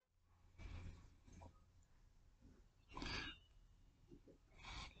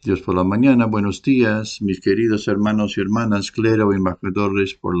Dios por la mañana, buenos días, mis queridos hermanos y hermanas, clero,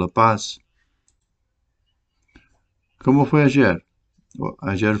 embajadores por la paz. ¿Cómo fue ayer?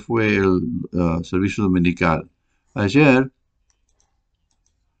 Ayer fue el servicio dominical. Ayer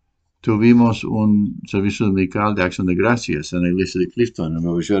tuvimos un servicio dominical de acción de gracias en la iglesia de Clifton, en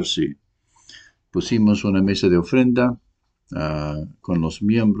Nueva Jersey. Pusimos una mesa de ofrenda con los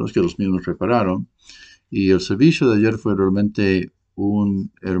miembros, que los miembros prepararon, y el servicio de ayer fue realmente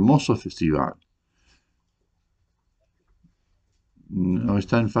un hermoso festival. No es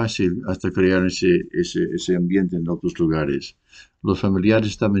tan fácil hasta crear ese ambiente en otros lugares. Los familiares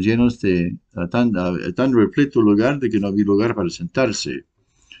estaban llenos de tan repleto lugar de que no había lugar para sentarse.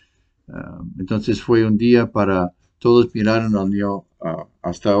 Entonces fue un día para todos miraron al niño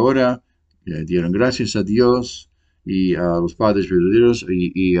hasta ahora, dieron gracias a Dios y a los padres verdaderos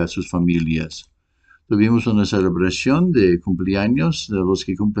y a sus familias. Tuvimos una celebración de cumpleaños de los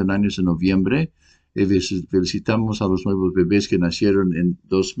que cumplen años en noviembre y felicitamos a los nuevos bebés que nacieron en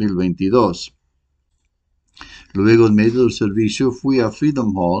 2022. Luego, en medio del servicio, fui a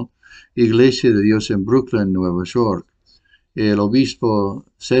Freedom Hall, Iglesia de Dios en Brooklyn, Nueva York. El obispo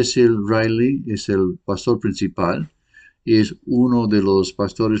Cecil Riley es el pastor principal y es uno de los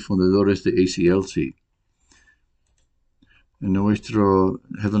pastores fundadores de ACLC. Nuestro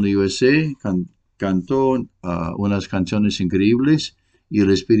Heavenly USA cantó unas canciones increíbles y el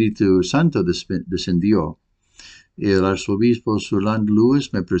Espíritu Santo descendió. El arzobispo Suland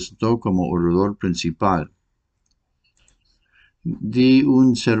Lewis me presentó como orador principal. Di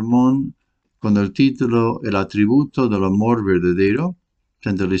un sermón con el título El atributo del amor verdadero,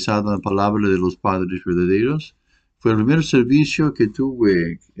 centralizado en la palabra de los Padres verdaderos. Fue el primer servicio que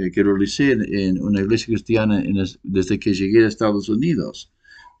tuve, que realicé en una iglesia cristiana desde que llegué a Estados Unidos.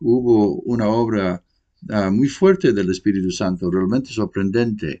 Hubo una obra muy fuerte del Espíritu Santo, realmente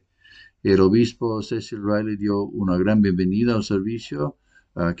sorprendente. El obispo Cecil Riley dio una gran bienvenida al servicio,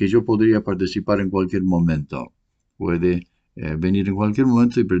 que yo podría participar en cualquier momento. Puede venir en cualquier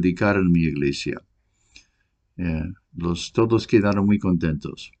momento y predicar en mi iglesia. Todos quedaron muy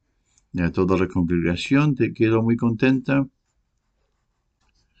contentos. Toda la congregación quedó muy contenta.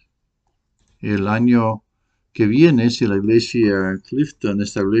 El año que viene, si la iglesia Clifton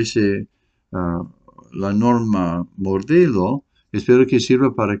establece la norma modelo, espero que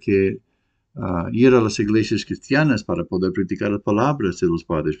sirva para que ir a las iglesias cristianas para poder predicar las palabras de los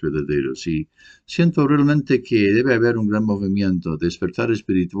padres verdaderos. Y siento realmente que debe haber un gran movimiento, despertar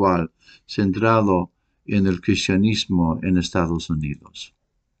espiritual, centrado en el cristianismo en Estados Unidos.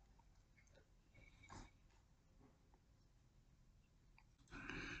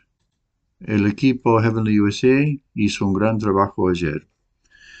 El equipo Heavenly USA hizo un gran trabajo ayer.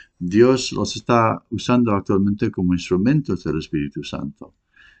 Dios los está usando actualmente como instrumentos del Espíritu Santo.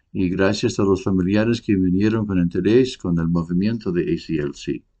 Y gracias a los familiares que vinieron con interés con el movimiento de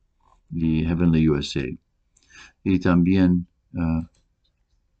ACLC y Heavenly USA. Y también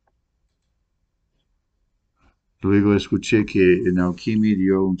luego escuché que Naokimi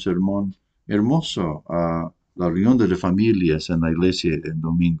dio un sermón hermoso a la reunión de las familias en la iglesia el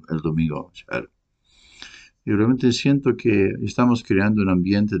domingo. Y realmente siento que estamos creando un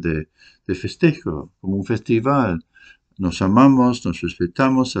ambiente de festejo, como un festival. Nos amamos, nos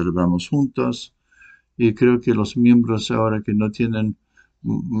respetamos, celebramos juntos. Y creo que los miembros ahora que no tienen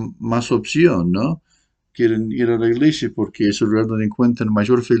más opción, ¿no? Quieren ir a la iglesia porque es el lugar donde encuentran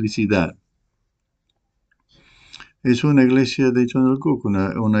mayor felicidad. Es una iglesia de John Cook,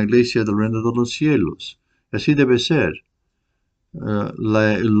 una iglesia del reino de los cielos. Así debe ser.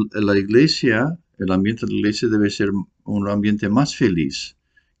 La iglesia, el ambiente de la iglesia debe ser un ambiente más feliz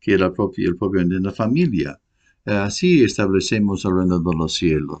que el propio ambiente de la familia. Así establecemos el reino de los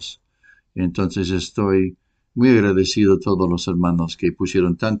cielos. Entonces estoy muy agradecido a todos los hermanos que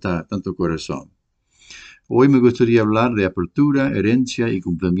pusieron tanto corazón. Hoy me gustaría hablar de apertura, herencia y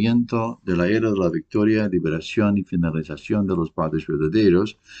cumplimiento de la era de la victoria, liberación y finalización de los Padres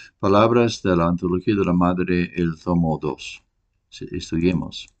verdaderos, palabras de la Antología de la Madre, el tomo 2.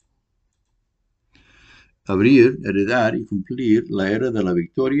 Estudiemos. Abrir, heredar y cumplir la era de la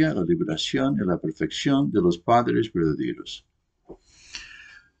victoria, la liberación y la perfección de los Padres verdaderos.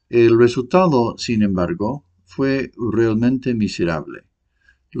 El resultado, sin embargo, fue realmente miserable.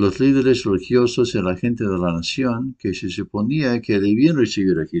 Los líderes religiosos y la gente de la nación, que se suponía que debían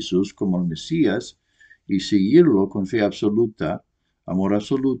recibir a Jesús como el Mesías y seguirlo con fe absoluta, amor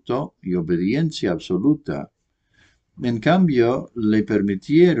absoluto y obediencia absoluta, en cambio le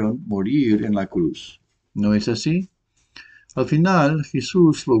permitieron morir en la cruz. ¿No es así? Al final,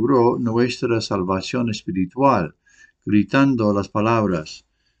 Jesús logró nuestra salvación espiritual, gritando las palabras: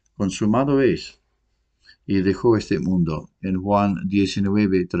 consumado es, y dejó este mundo, en Juan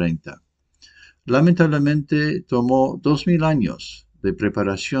 19:30. Lamentablemente tomó 2000 años de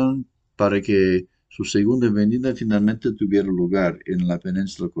preparación para que su segunda venida finalmente tuviera lugar en la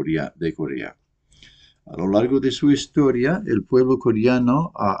península de Corea. A lo largo de su historia, el pueblo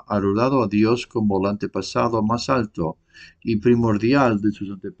coreano ha adorado a Dios como el antepasado más alto y primordial de sus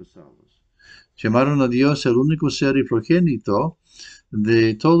antepasados. Llamaron a Dios el único ser y progénito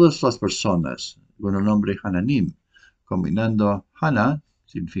de todas las personas, con el nombre Hananim, combinando Hana,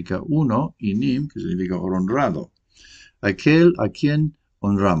 significa uno, y Nim, que significa honrado, aquel a quien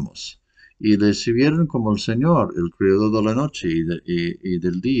honramos. Y le sirvieron como el Señor, el creador de la noche y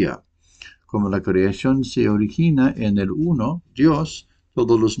del día. Como la creación se origina en el uno, Dios,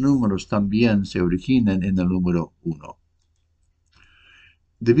 todos los números también se originan en el número uno.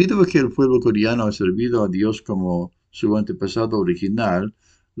 Debido a que el pueblo coreano ha servido a Dios como su antepasado original,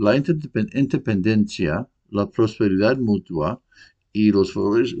 la independencia, la prosperidad mutua y los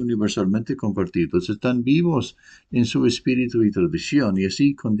valores universalmente compartidos están vivos en su espíritu y tradición, y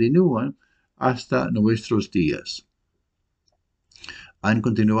así continúan hasta nuestros días. Han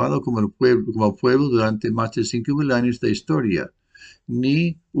continuado como pueblo durante más de 5000 años de historia,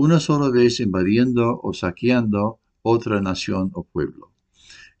 ni una sola vez invadiendo o saqueando otra nación o pueblo.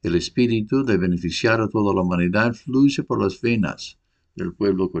 El espíritu de beneficiar a toda la humanidad fluye por las venas del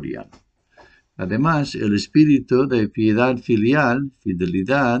pueblo coreano. Además, el espíritu de piedad filial,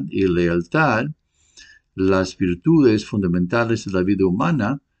 fidelidad y lealtad, las virtudes fundamentales de la vida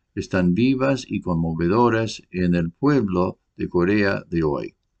humana, están vivas y conmovedoras en el pueblo de Corea de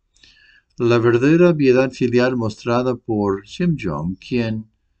hoy. La verdadera piedad filial mostrada por Jeongseong, quien,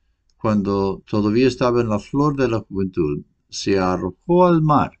 cuando todavía estaba en la flor de la juventud, se arrojó al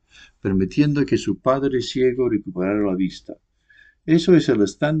mar, permitiendo que su padre ciego recuperara la vista. Eso es el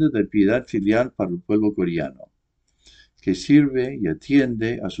estándar de piedad filial para el pueblo coreano, que sirve y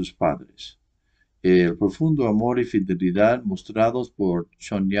atiende a sus padres. El profundo amor y fidelidad mostrados por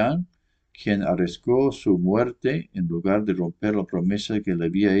Chongyang, quien arriesgó su muerte en lugar de romper la promesa que le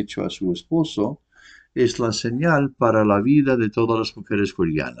había hecho a su esposo, es la señal para la vida de todas las mujeres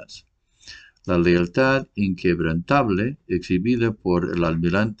coreanas. La lealtad inquebrantable exhibida por el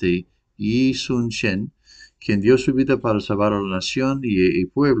almirante Yi Sun-shen, quien dio su vida para salvar a la nación y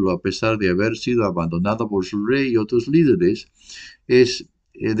pueblo a pesar de haber sido abandonado por su rey y otros líderes, es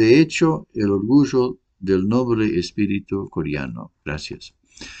de hecho el orgullo del noble espíritu coreano. Gracias.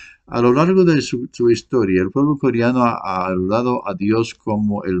 A lo largo de su historia, el pueblo coreano ha adorado a Dios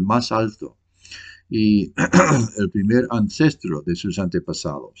como el más alto y el primer ancestro de sus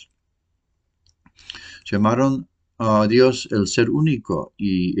antepasados. Llamaron a Dios el ser único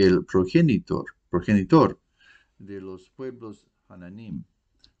y el progenitor de los pueblos Hananim,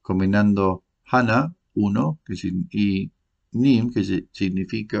 combinando Hana, uno, y Nim, que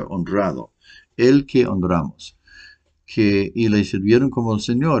significa honrado, el que honramos, y le sirvieron como el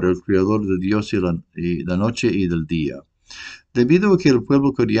Señor, el creador de Dios y la noche y del día. Debido a que el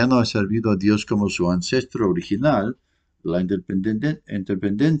pueblo coreano ha servido a Dios como su ancestro original, la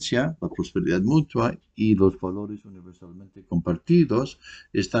independencia, la prosperidad mutua y los valores universalmente compartidos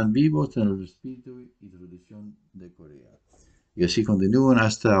están vivos en el espíritu y tradición de Corea. Y así continúan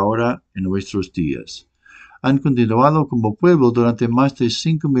hasta ahora en nuestros días. Han continuado como pueblo durante más de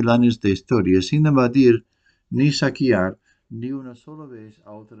 5000 años de historia sin invadir ni saquear ni una sola vez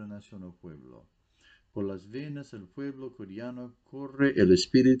a otra nación o pueblo. Por las venas del pueblo coreano corre el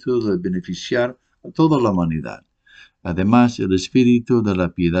espíritu de beneficiar a toda la humanidad. Además, el espíritu de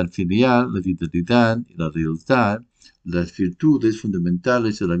la piedad filial, la fidelidad y la lealtad, las virtudes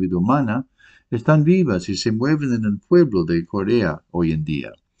fundamentales de la vida humana, están vivas y se mueven en el pueblo de Corea hoy en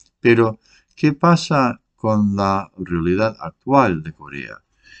día. Pero, ¿qué pasa con la realidad actual de Corea?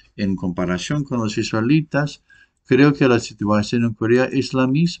 En comparación con los israelitas, creo que la situación en Corea es la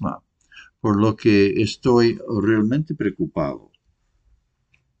misma, por lo que estoy realmente preocupado.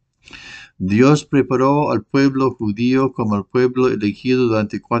 Dios preparó al pueblo judío como el pueblo elegido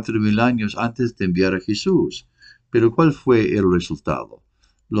durante 4000 años antes de enviar a Jesús. Pero ¿cuál fue el resultado?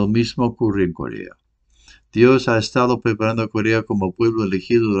 Lo mismo ocurre en Corea. Dios ha estado preparando a Corea como pueblo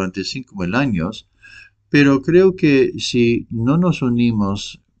elegido durante 5000 años, pero creo que si no nos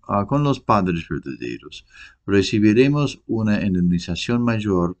unimos con los padres verdaderos, recibiremos una indemnización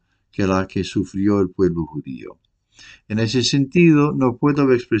mayor que la que sufrió el pueblo judío. En ese sentido, no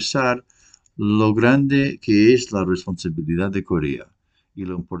puedo expresar lo grande que es la responsabilidad de Corea y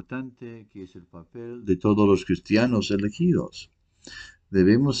lo importante que es el papel de todos los cristianos elegidos.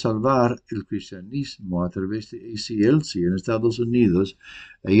 Debemos salvar el cristianismo a través de ACLC en Estados Unidos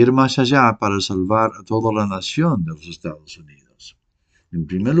e ir más allá para salvar a toda la nación de los Estados Unidos. En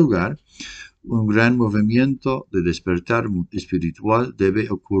primer lugar, un gran movimiento de despertar espiritual debe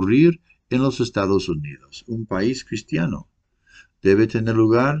ocurrir en los Estados Unidos, un país cristiano. Debe tener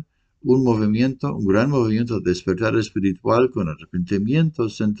lugar un gran movimiento de despertar espiritual con arrepentimiento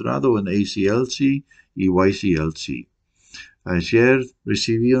centrado en ACLC y YCLC. Ayer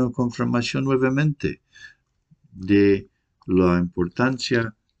recibí una confirmación nuevamente de la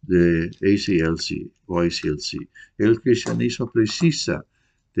importancia de ACLC o YCLC. El cristianismo precisa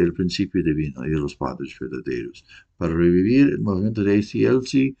del principio divino y de los padres verdaderos. Para revivir el movimiento de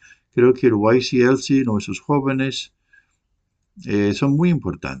ACLC, creo que el YCLC, nuestros jóvenes, son muy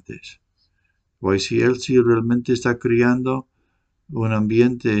importantes. YCLC realmente está creando un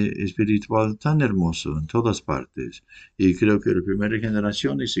ambiente espiritual tan hermoso en todas partes. Y creo que la primera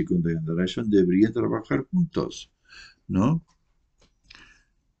generación y segunda generación deberían trabajar juntos, ¿no?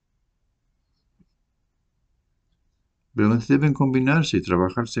 Realmente deben combinarse y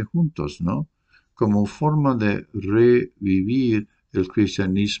trabajarse juntos, ¿no? Como forma de revivir el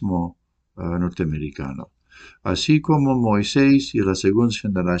cristianismo norteamericano. Así como Moisés y las segundas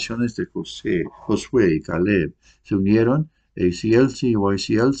generaciones de Josué y Caleb se unieron, ACLC y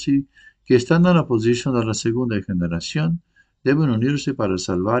YCLC, que están en la posición de la segunda generación, deben unirse para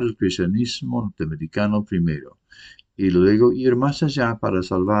salvar el cristianismo norteamericano primero, y luego ir más allá para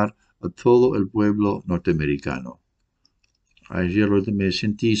salvar a todo el pueblo norteamericano. Ayer me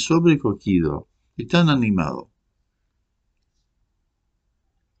sentí sobrecogido y tan animado,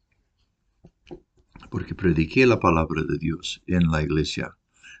 porque prediqué la palabra de Dios en la iglesia.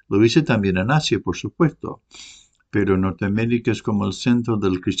 Lo hice también en Asia, por supuesto, pero Norteamérica es como el centro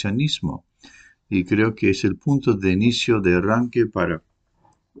del cristianismo y creo que es el punto de inicio, de arranque para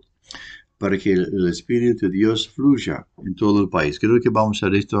que el Espíritu de Dios fluya en todo el país. Creo que vamos a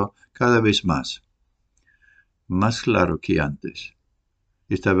hacer esto cada vez más claro que antes.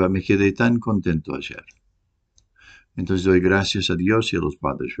 Me quedé tan contento ayer. Entonces doy gracias a Dios y a los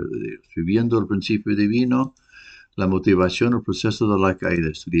Padres verdaderos. Viviendo el Principio Divino, la motivación, el proceso de la caída.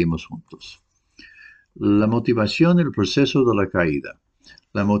 Estudiemos juntos. La motivación, el proceso de la caída.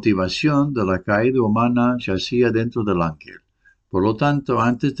 La motivación de la caída humana yacía dentro del ángel. Por lo tanto,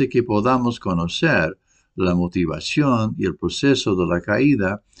 antes de que podamos conocer la motivación y el proceso de la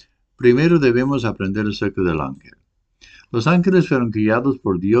caída, primero debemos aprender acerca del ángel. Los ángeles fueron criados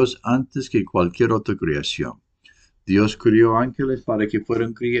por Dios antes que cualquier otra creación. Dios crió ángeles para que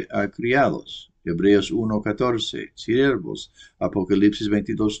fueran criados. Hebreos 1:14, siervos, Apocalipsis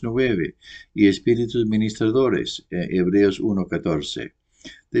 22:9, y espíritus ministradores, Hebreos 1:14.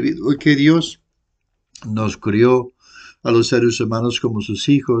 Debido a que Dios nos crió a los seres humanos como sus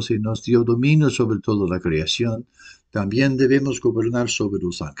hijos y nos dio dominio sobre toda la creación, también debemos gobernar sobre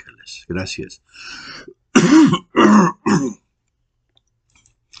los ángeles. Gracias.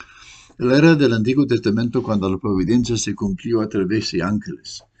 La era del Antiguo Testamento, cuando la providencia se cumplió a través de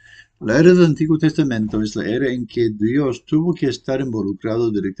ángeles. La era del Antiguo Testamento es la era en que Dios tuvo que estar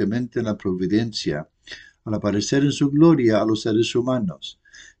involucrado directamente en la providencia al aparecer en su gloria a los seres humanos.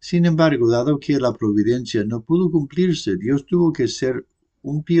 Sin embargo, dado que la providencia no pudo cumplirse, Dios tuvo que ser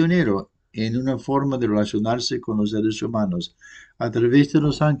un pionero en una forma de relacionarse con los seres humanos a través de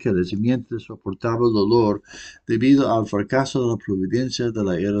los ángeles mientras soportaba el dolor debido al fracaso de la providencia de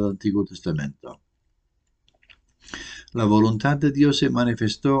la era del Antiguo Testamento. La voluntad de Dios se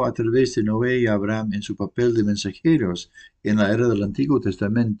manifestó a través de Noé y Abraham en su papel de mensajeros en la era del Antiguo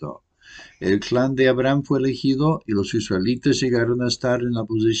Testamento. El clan de Abraham fue elegido y los israelitas llegaron a estar en la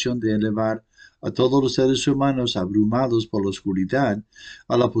posición de elevar a todos los seres humanos abrumados por la oscuridad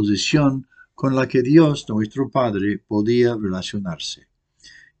a la posición con la que Dios, nuestro Padre, podía relacionarse.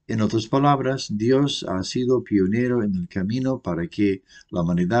 En otras palabras, Dios ha sido pionero en el camino para que la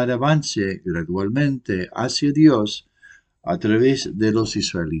humanidad avance gradualmente hacia Dios a través de los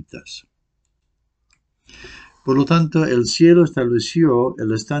israelitas. Por lo tanto, el cielo estableció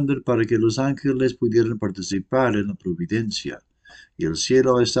el estándar para que los ángeles pudieran participar en la providencia. Y el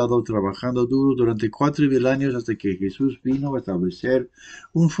cielo ha estado trabajando duro durante 4.000 años hasta que Jesús vino a establecer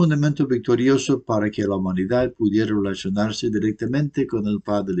un fundamento victorioso para que la humanidad pudiera relacionarse directamente con el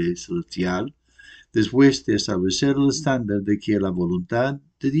Padre Celestial, después de establecer el estándar de que la voluntad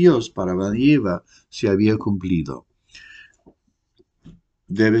de Dios para Adán y Eva se había cumplido.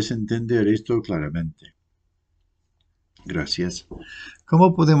 Debes entender esto claramente. Gracias.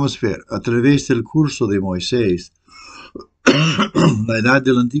 Como podemos ver, a través del curso de Moisés, La edad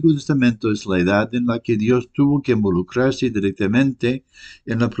del Antiguo Testamento es la edad en la que Dios tuvo que involucrarse directamente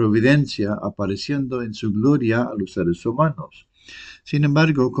en la providencia, apareciendo en su gloria a los seres humanos. Sin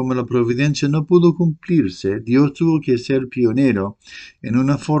embargo, como la providencia no pudo cumplirse, Dios tuvo que ser pionero en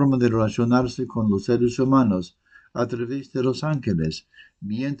una forma de relacionarse con los seres humanos a través de los ángeles,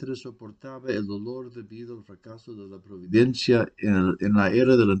 mientras soportaba el dolor debido al fracaso de la providencia en la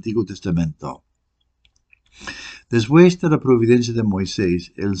era del Antiguo Testamento. Después de la providencia de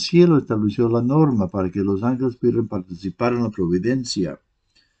Moisés, el cielo estableció la norma para que los ángeles pudieran participar en la providencia.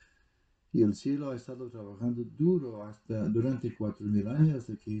 Y el cielo ha estado trabajando duro durante 4.000 años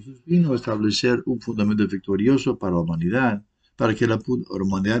hasta que Jesús vino a establecer un fundamento victorioso para la humanidad, para que la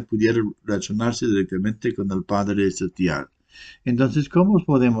humanidad pudiera relacionarse directamente con el Padre Celestial. Entonces, ¿cómo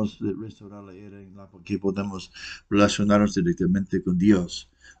podemos restaurar la era en la que podemos relacionarnos directamente con Dios?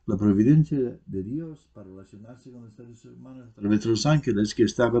 La providencia de Dios para relacionarse con los seres humanos a través de los ángeles que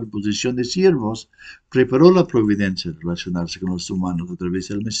estaban en posición de siervos, preparó la providencia de relacionarse con los humanos a través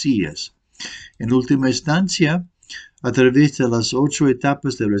del Mesías. En última instancia, a través de las 8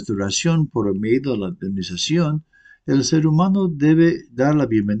 etapas de restauración por medio de la indemnización, el ser humano debe dar la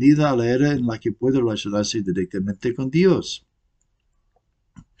bienvenida a la era en la que puede relacionarse directamente con Dios.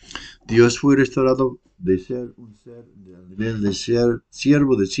 Dios fue restaurado de ser un ser del nivel de ser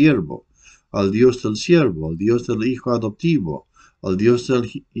siervo de siervo, al Dios del siervo, al Dios del hijo adoptivo, al Dios del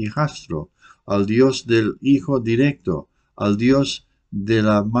hijastro, al Dios del hijo directo, al Dios de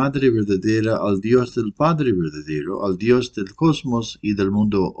la Madre verdadera, al Dios del Padre verdadero, al Dios del cosmos y del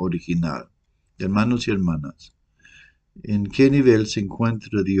mundo original. Hermanos y hermanas, ¿en qué nivel se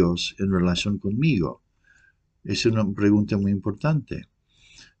encuentra Dios en relación conmigo? Es una pregunta muy importante.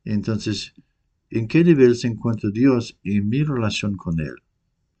 Entonces, ¿en qué nivel se encuentra Dios en mi relación con Él?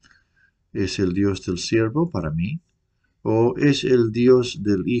 ¿Es el Dios del siervo para mí? ¿O es el Dios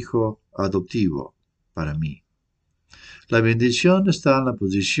del hijo adoptivo para mí? La bendición está en la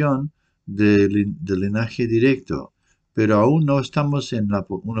posición del linaje directo, pero aún no estamos en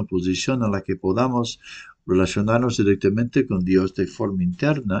una posición en la que podamos relacionarnos directamente con Dios de forma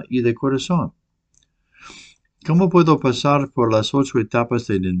interna y de corazón. ¿Cómo puedo pasar por las 8 etapas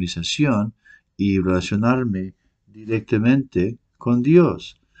de indemnización y relacionarme directamente con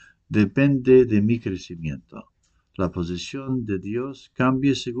Dios? Depende de mi crecimiento. La posición de Dios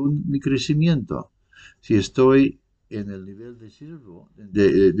cambia según mi crecimiento. Si estoy en el nivel de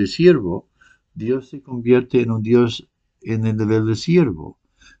siervo, Dios se convierte en un Dios en el nivel de siervo.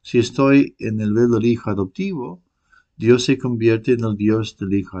 Si estoy en el nivel del hijo adoptivo, Dios se convierte en el Dios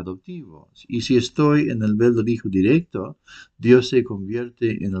del hijo adoptivo. Y si estoy en el nivel del hijo directo, Dios se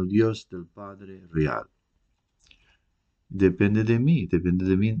convierte en el Dios del Padre real. Depende de mí, depende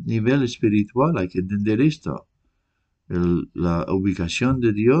de mi nivel espiritual. Hay que entender esto. La ubicación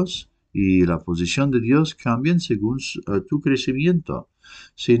de Dios y la posición de Dios cambian según tu crecimiento.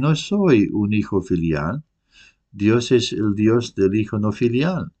 Si no soy un hijo filial, Dios es el Dios del hijo no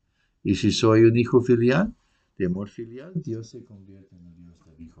filial. Y si soy un hijo filial, de amor filial, Dios se convierte en el Dios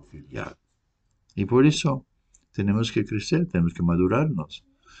del hijo filial. Y por eso tenemos que crecer, tenemos que madurarnos.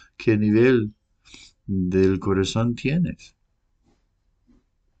 ¿Qué nivel del corazón tienes?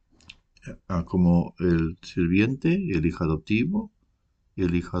 Como el sirviente, el hijo adoptivo,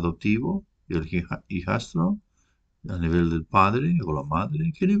 el hijastro, a nivel del padre o la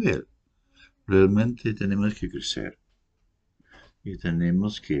madre, ¿qué nivel? Realmente tenemos que crecer y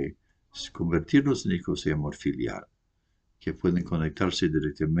tenemos que convertirnos en hijos de amor filial, que pueden conectarse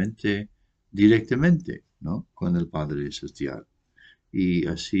directamente, ¿no? Con el Padre Celestial. Y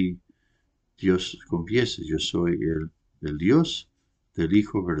así Dios confiesa, yo soy el Dios del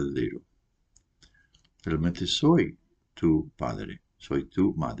Hijo verdadero. Realmente soy tu Padre, soy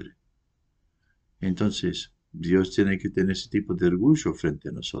tu Madre. Entonces, Dios tiene que tener ese tipo de orgullo frente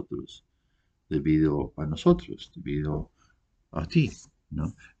a nosotros, debido a ti,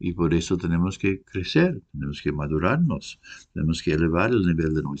 ¿no? Y por eso tenemos que crecer, tenemos que madurarnos, tenemos que elevar el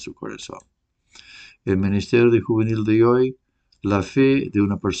nivel de nuestro corazón. El Ministerio de Juvenil de hoy, la fe de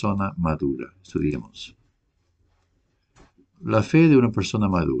una persona madura. Estudiemos. La fe de una persona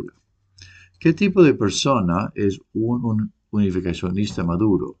madura. ¿Qué tipo de persona es un unificacionista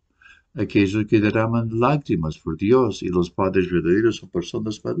maduro? Aquellos que derraman lágrimas por Dios y los padres verdaderos son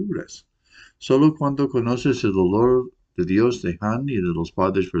personas maduras. Solo cuando conoces el dolor de Dios de Han y de los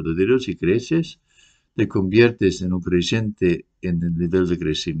padres verdaderos y creces, te conviertes en un creyente en el nivel de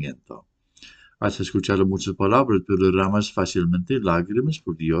crecimiento. Has escuchado muchas palabras, pero derramas fácilmente lágrimas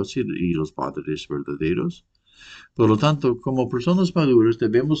por Dios y los padres verdaderos. Por lo tanto, como personas maduras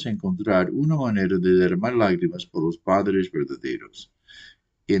debemos encontrar una manera de derramar lágrimas por los padres verdaderos.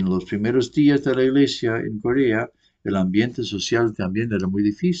 En los primeros días de la iglesia en Corea, el ambiente social también era muy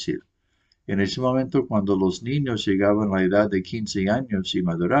difícil. En ese momento, cuando los niños llegaban a la edad de 15 años y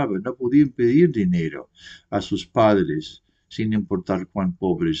maduraban, no podían pedir dinero a sus padres, sin importar cuán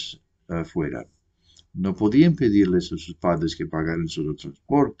pobres fueran. No podían pedirles a sus padres que pagaran su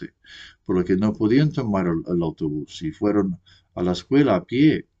transporte, por lo que no podían tomar el autobús y fueron a la escuela a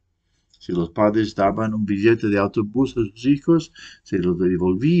pie. Si los padres daban un billete de autobús a sus hijos, se lo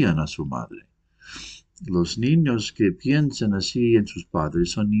devolvían a su madre. Los niños que piensan así en sus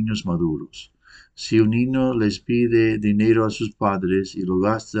padres son niños maduros. Si un niño les pide dinero a sus padres y lo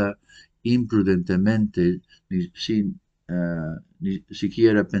gasta imprudentemente, ni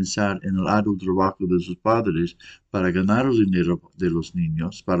siquiera pensar en el arduo trabajo de sus padres para ganar el dinero de los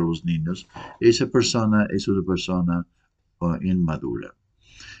niños, para los niños, esa persona es una persona inmadura.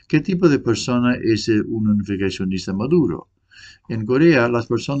 ¿Qué tipo de persona es un unificacionista maduro? En Corea, las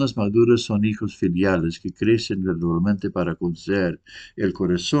personas maduras son hijos filiales que crecen gradualmente para conocer el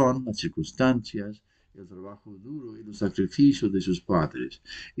corazón, las circunstancias, el trabajo duro y los sacrificios de sus padres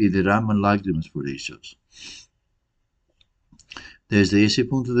y derraman lágrimas por ellos. Desde ese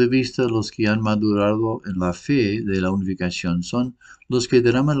punto de vista, los que han madurado en la fe de la unificación son los que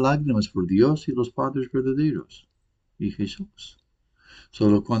derraman lágrimas por Dios y los padres verdaderos y Jesús.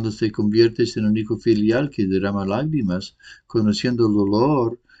 Solo cuando te conviertes en un hijo filial que derrama lágrimas, conociendo el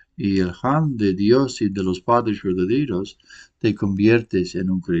dolor y el han de Dios y de los padres verdaderos, te conviertes en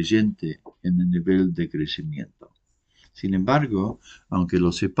un creyente en el nivel de crecimiento. Sin embargo, aunque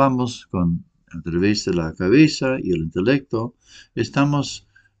lo sepamos a través de la cabeza y el intelecto, estamos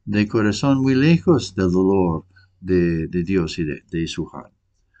de corazón muy lejos del dolor de Dios y de su han.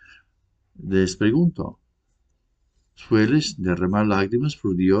 Les pregunto, ¿sueles derramar lágrimas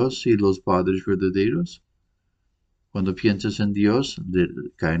por Dios y los padres verdaderos? Cuando piensas en Dios,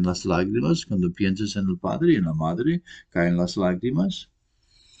 caen las lágrimas. Cuando piensas en el Padre y en la Madre, caen las lágrimas.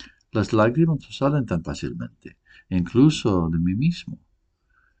 Las lágrimas no salen tan fácilmente, incluso de mí mismo.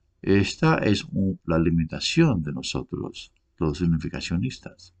 Esta es la limitación de nosotros, los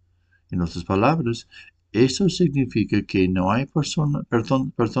unificacionistas. En otras palabras, esto significa que no hay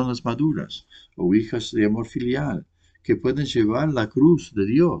personas maduras o hijas de amor filial que pueden llevar la cruz de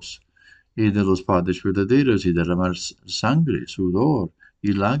Dios y de los padres verdaderos y derramar sangre, sudor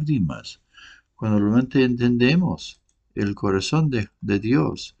y lágrimas. Cuando realmente entendemos el corazón de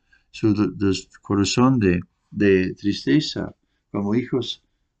Dios, su corazón de tristeza como hijos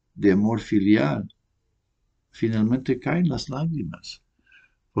de amor filial, finalmente caen las lágrimas.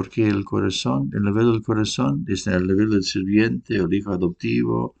 Porque el nivel del corazón, desde el nivel del sirviente o el hijo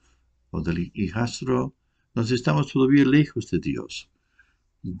adoptivo o del hijastro, nos estamos todavía lejos de Dios,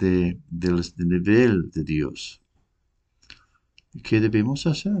 del nivel de Dios. ¿Qué debemos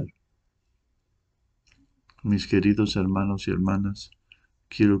hacer? Mis queridos hermanos y hermanas,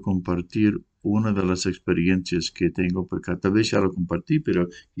 quiero compartir una de las experiencias que tengo, porque tal vez ya lo compartí, pero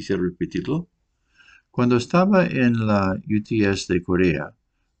quisiera repetirlo. Cuando estaba en la UTS de Corea,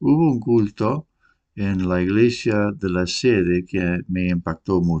 hubo un culto en la iglesia de la sede que me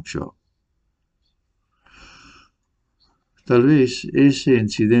impactó mucho. Tal vez ese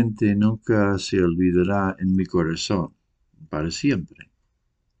incidente nunca se olvidará en mi corazón, para siempre.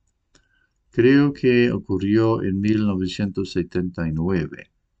 Creo que ocurrió en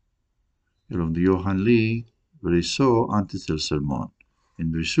 1979. El Johan Lee rezó antes del sermón.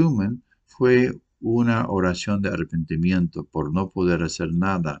 En resumen, fue una oración de arrepentimiento por no poder hacer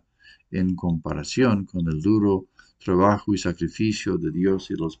nada en comparación con el duro trabajo y sacrificio de Dios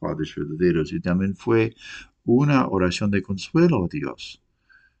y los padres verdaderos. Y también fue una oración de consuelo a Dios,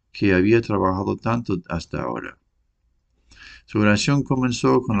 que había trabajado tanto hasta ahora. Su oración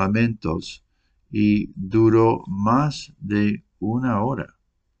comenzó con lamentos y duró más de una hora.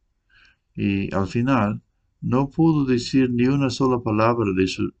 Y al final no pudo decir ni una sola palabra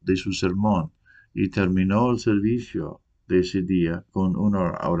de su sermón y terminó el servicio de ese día con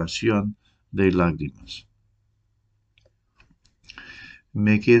una oración de lágrimas.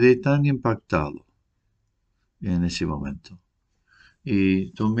 Me quedé tan impactado en ese momento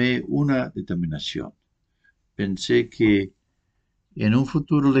y tomé una determinación. Pensé que en un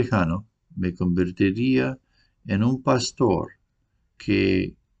futuro lejano me convertiría en un pastor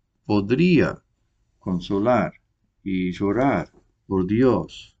que podría consolar y llorar por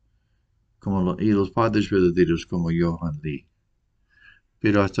Dios y los padres verdaderos como Johan Lee.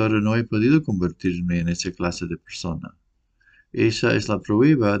 Pero hasta ahora no he podido convertirme en esa clase de persona. Esa es la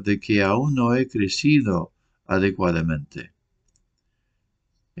prueba de que aún no he crecido adecuadamente.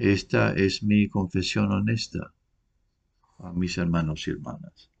 Esta es mi confesión honesta a mis hermanos y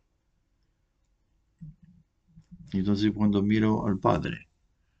hermanas. Entonces, cuando miro al Padre,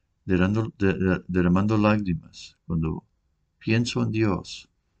 derramando lágrimas, cuando pienso en Dios,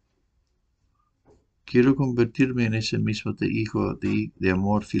 quiero convertirme en ese mismo hijo de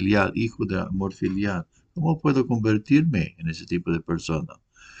amor filial, hijo de amor filial. ¿Cómo puedo convertirme en ese tipo de persona?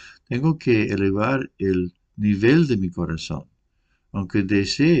 Tengo que elevar el nivel de mi corazón, aunque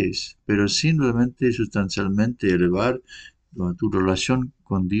desees, pero simplemente sustancialmente elevar tu relación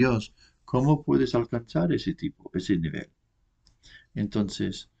con Dios. ¿Cómo puedes alcanzar ese nivel?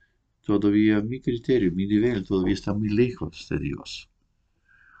 Entonces, todavía mi criterio, mi nivel, todavía está muy lejos de Dios.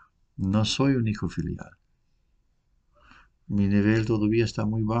 No soy un hijo filial. Mi nivel todavía está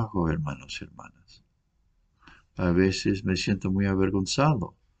muy bajo, hermanos y hermanas. A veces me siento muy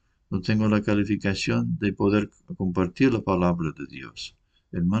avergonzado. No tengo la calificación de poder compartir la palabra de Dios.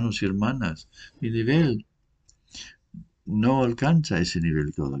 Hermanos y hermanas, mi nivel no alcanza ese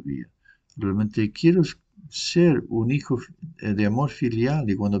nivel todavía. Realmente quiero ser un hijo de amor filial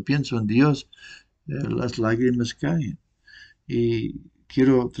y cuando pienso en Dios, las lágrimas caen. Y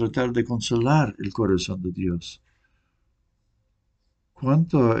quiero tratar de consolar el corazón de Dios.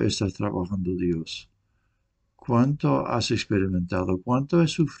 ¿Cuánto estás trabajando, Dios? ¿Cuánto has experimentado? ¿Cuánto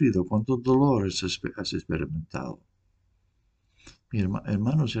has sufrido? ¿Cuánto dolor has experimentado?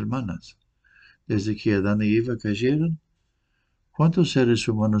 Hermanos y hermanas, desde que Adán y Eva cayeron, ¿cuántos seres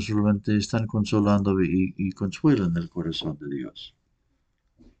humanos realmente están consolando y consuelan el corazón de Dios?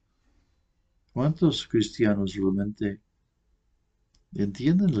 ¿Cuántos cristianos realmente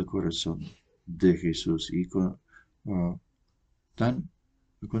entienden el corazón de Jesús y dan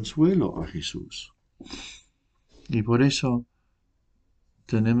consuelo a Jesús? Y por eso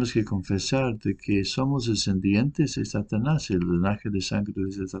tenemos que confesar de que somos descendientes de Satanás, el linaje de sangre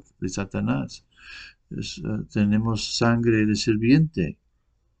de Satanás. Tenemos sangre de sirviente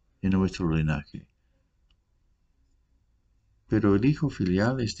en nuestro linaje. Pero el hijo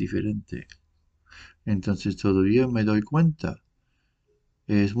filial es diferente. Entonces todavía me doy cuenta.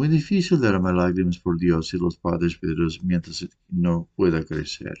 Es muy difícil derramar lágrimas por Dios y los padres verdaderos mientras no pueda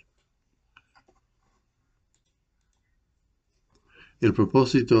crecer. El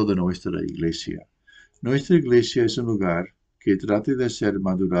propósito de nuestra iglesia. Nuestra iglesia es un lugar que trate de hacer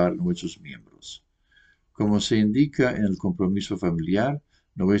madurar nuestros miembros. Como se indica en el compromiso familiar,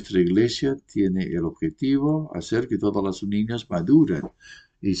 nuestra iglesia tiene el objetivo de hacer que todos los niños maduren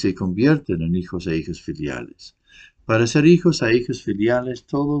y se convierten en hijos e hijas filiales. Para ser hijos e hijas filiales,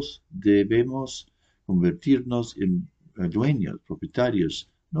 todos debemos convertirnos en dueños, propietarios,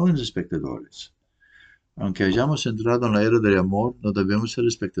 no en espectadores. Aunque hayamos entrado en la era del amor, no debemos ser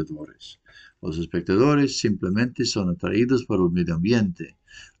espectadores. Los espectadores simplemente son atraídos por el medio ambiente.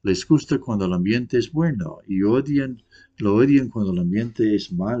 Les gusta cuando el ambiente es bueno y lo odian cuando el ambiente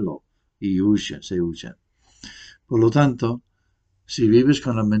es malo y se huyen. Por lo tanto, si vives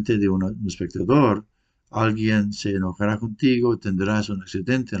con la mente de un espectador, alguien se enojará contigo y tendrás un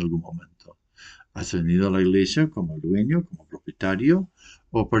accidente en algún momento. ¿Has venido a la iglesia como dueño, como propietario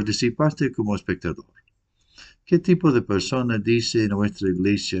o participaste como espectador? ¿Qué tipo de persona dice nuestra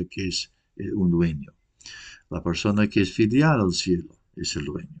iglesia que es un dueño? La persona que es filial al cielo es el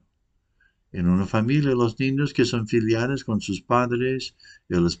dueño. En una familia, los niños que son filiales con sus padres,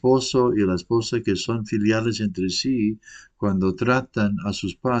 el esposo y la esposa que son filiales entre sí cuando tratan a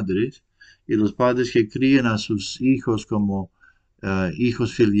sus padres, y los padres que crían a sus hijos como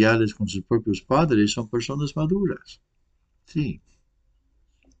hijos filiales con sus propios padres, son personas maduras. Sí.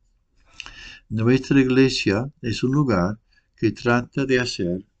 Nuestra iglesia es un lugar que trata de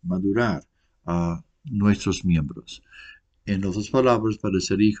hacer madurar a nuestros miembros. En otras palabras, para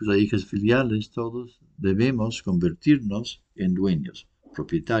ser hijos e hijas filiales, todos debemos convertirnos en dueños,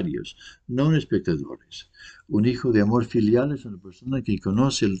 propietarios, no en espectadores. Un hijo de amor filial es una persona que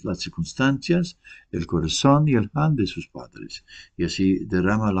conoce las circunstancias, el corazón y el plan de sus padres, y así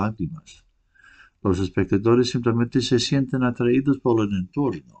derrama lágrimas. Los espectadores simplemente se sienten atraídos por el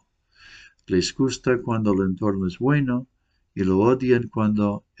entorno. Les gusta cuando el entorno es bueno y lo odian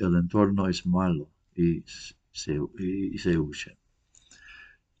cuando el entorno es malo y se huyen.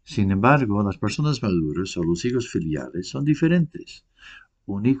 Sin embargo, las personas maduras o los hijos filiales son diferentes.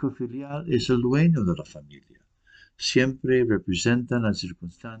 Un hijo filial es el dueño de la familia. Siempre representan las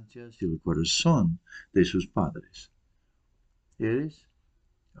circunstancias y el corazón de sus padres. ¿Eres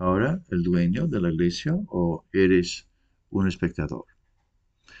ahora el dueño de la iglesia o eres un espectador?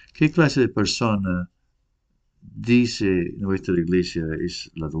 ¿Qué clase de persona dice nuestra iglesia es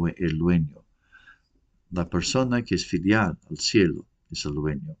el dueño? La persona que es filial al cielo es el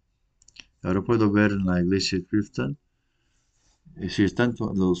dueño. Ahora puedo ver en la iglesia de Clifton, si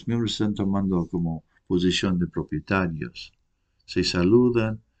los miembros están tomando como posición de propietarios. Se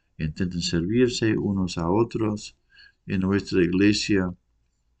saludan, intentan servirse unos a otros. En nuestra iglesia,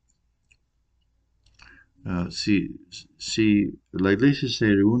 si la iglesia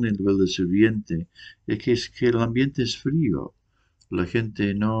se reúne en nivel de sirviente, es que el ambiente es frío. La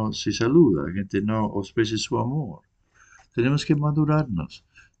gente no se saluda, la gente no ofrece su amor. Tenemos que madurarnos,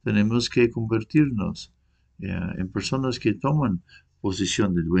 tenemos que convertirnos en personas que toman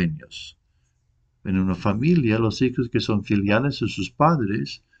posición de dueños. En una familia, los hijos que son filiales a sus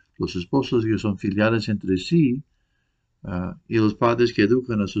padres, los esposos que son filiales entre sí, y los padres que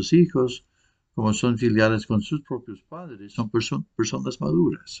educan a sus hijos, como son filiales con sus propios padres, son personas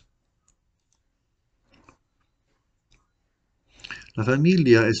maduras. La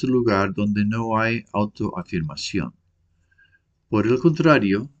familia es un lugar donde no hay autoafirmación. Por el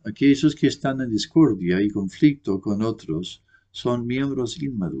contrario, aquellos que están en discordia y conflicto con otros son miembros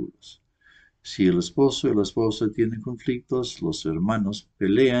inmaduros. Si el esposo y la esposa tienen conflictos, los hermanos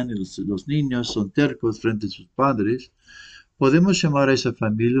pelean y los niños son tercos frente a sus padres, ¿podemos llamar a esa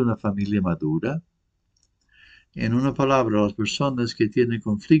familia una familia madura? En una palabra, las personas que tienen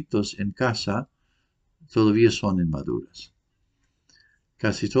conflictos en casa todavía son inmaduras.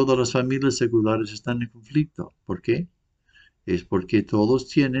 Casi todas las familias seculares están en conflicto. ¿Por qué? Es porque todos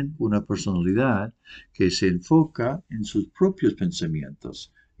tienen una personalidad que se enfoca en sus propios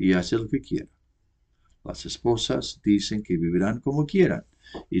pensamientos y hace lo que quiera. Las esposas dicen que vivirán como quieran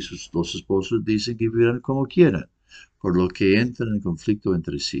y los esposos dicen que vivirán como quieran, por lo que entran en conflicto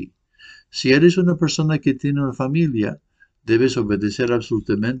entre sí. Si eres una persona que tiene una familia, debes obedecer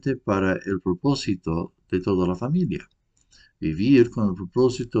absolutamente para el propósito de toda la familia. Vivir con el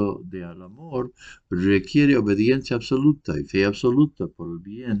propósito del amor requiere obediencia absoluta y fe absoluta por el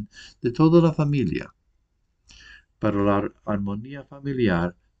bien de toda la familia. Para la armonía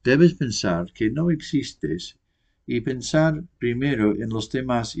familiar, debes pensar que no existes y pensar primero en los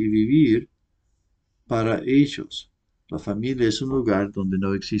demás y vivir para ellos. La familia es un lugar donde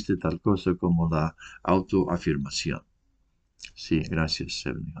no existe tal cosa como la autoafirmación. Sí, gracias,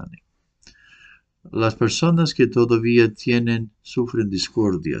 Heavenly Honey. Las personas que todavía sufren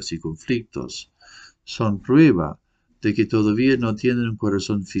discordias y conflictos son prueba de que todavía no tienen un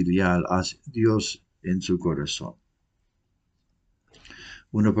corazón filial hacia Dios en su corazón.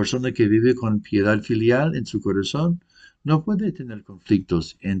 Una persona que vive con piedad filial en su corazón no puede tener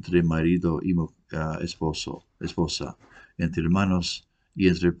conflictos entre marido y esposa, entre hermanos y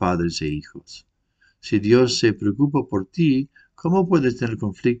entre padres e hijos. Si Dios se preocupa por ti, ¿cómo puedes tener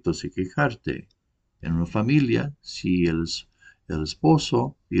conflictos y quejarte? En una familia, si el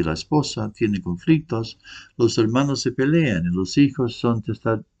esposo y la esposa tienen conflictos, los hermanos se pelean y los hijos son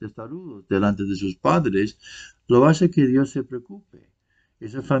testarudos delante de sus padres, lo hace que Dios se preocupe.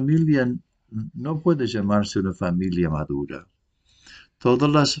 Esa familia no puede llamarse una familia madura. Todas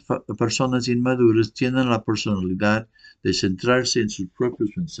las personas inmaduras tienen la personalidad de centrarse en sus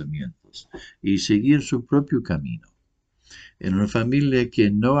propios pensamientos y seguir su propio camino. En una familia que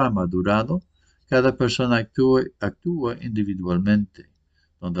no ha madurado, cada persona actúa individualmente,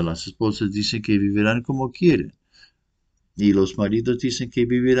 donde las esposas dicen que vivirán como quieren y los maridos dicen que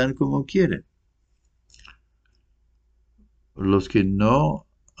vivirán como quieren. Los que no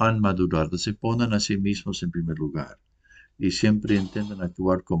han madurado se ponen a sí mismos en primer lugar y siempre intentan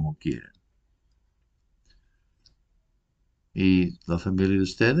actuar como quieren. ¿Y la familia de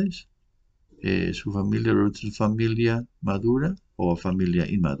ustedes? ¿Su familia es una familia madura o familia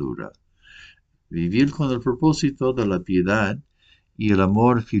inmadura? Vivir con el propósito de la piedad y el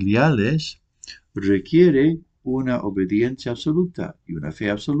amor filiales requiere una obediencia absoluta y una fe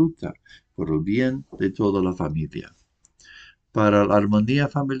absoluta por el bien de toda la familia. Para la armonía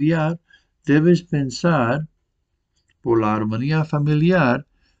familiar, debes pensar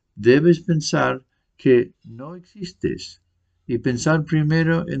que no existes y pensar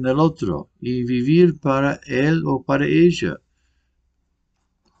primero en el otro y vivir para él o para ella.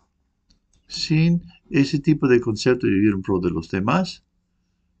 Sin ese tipo de concepto de vivir en pro de los demás,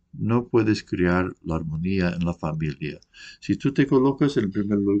 no puedes crear la armonía en la familia. Si tú te colocas en el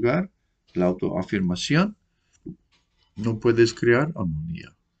primer lugar, la autoafirmación, no puedes crear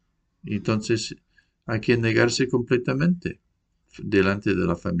armonía. Entonces hay que negarse completamente delante de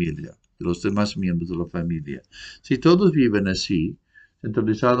la familia, de los demás miembros de la familia. Si todos viven así,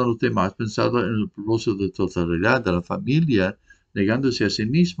 centralizados en los demás, pensando en el propósito de totalidad de la familia, negándose a sí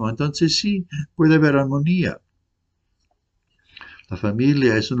mismo, entonces sí puede haber armonía. La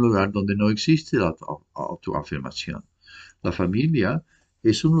familia es un lugar donde no existe la autoafirmación. La familia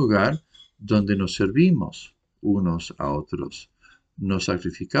es un lugar donde nos servimos unos a otros, nos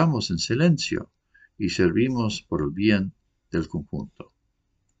sacrificamos en silencio y servimos por el bien del conjunto.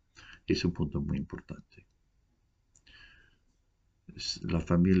 Es un punto muy importante. ¿La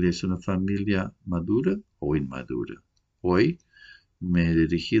familia es una familia madura o inmadura? Hoy me he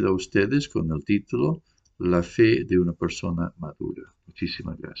dirigido a ustedes con el título La fe de una persona madura.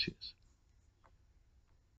 Muchísimas gracias.